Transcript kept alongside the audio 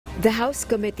The House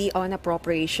Committee on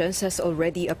Appropriations has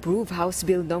already approved House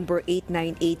Bill number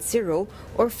 8980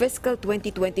 or Fiscal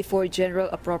 2024 General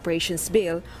Appropriations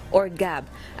Bill or GAB,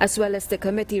 as well as the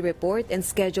committee report and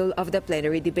schedule of the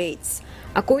plenary debates.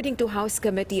 According to House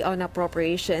Committee on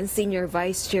Appropriations Senior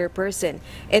Vice Chairperson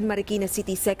and Marikina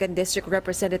City 2nd District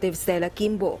Representative Stella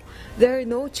Quimbo, there are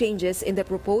no changes in the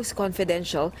proposed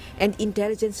confidential and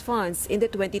intelligence funds in the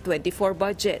 2024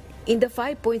 budget. In the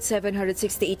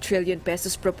 5.768 trillion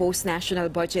pesos proposed national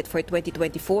budget for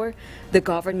 2024, the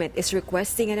government is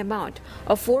requesting an amount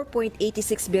of 4.86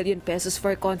 billion pesos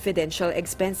for confidential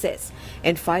expenses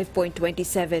and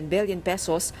 5.27 billion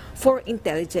pesos for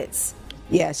intelligence.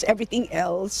 Yes, everything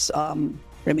else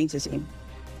remains the same.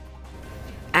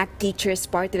 ACT Teachers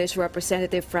Party List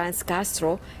Representative Franz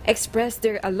Castro expressed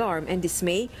their alarm and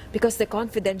dismay because the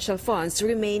confidential funds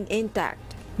remain intact.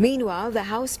 Meanwhile,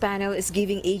 the House panel is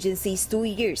giving agencies 2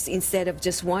 years instead of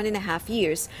just 1.5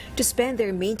 years to spend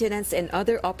their maintenance and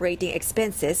other operating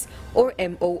expenses, or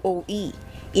MOOE.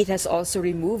 It has also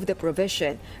removed the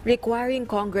provision requiring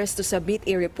Congress to submit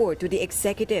a report to the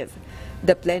executive.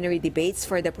 The plenary debates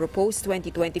for the proposed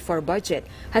 2024 budget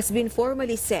has been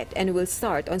formally set and will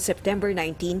start on September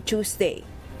 19, Tuesday.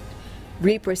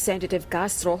 Representative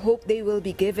Castro hoped they will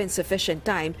be given sufficient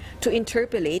time to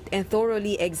interpolate and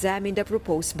thoroughly examine the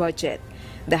proposed budget.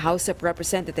 The House of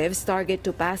Representatives target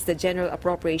to pass the General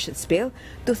Appropriations Bill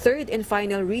to third and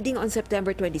final reading on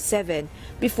September 27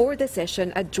 before the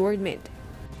session adjournment.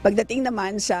 Pagdating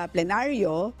naman sa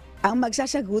plenaryo, ang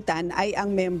magsasagutan ay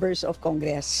ang members of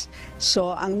Congress.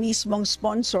 So ang mismong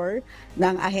sponsor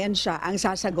ng ahensya ang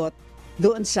sasagot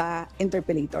doon sa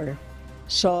interpellator.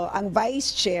 So, ang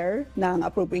Vice Chair ng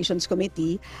Appropriations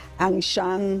Committee ang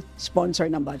siyang sponsor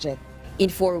ng budget.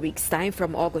 In 4 weeks' time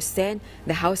from August 10,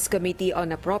 the House Committee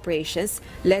on Appropriations,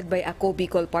 led by ACO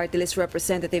Bicol Party List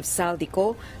Representative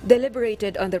Saldico,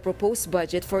 deliberated on the proposed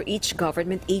budget for each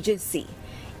government agency.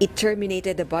 It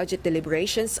terminated the budget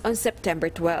deliberations on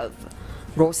September 12.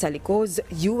 Rosa Licoz,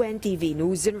 UNTV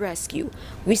News and Rescue.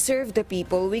 We serve the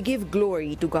people, we give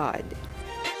glory to God.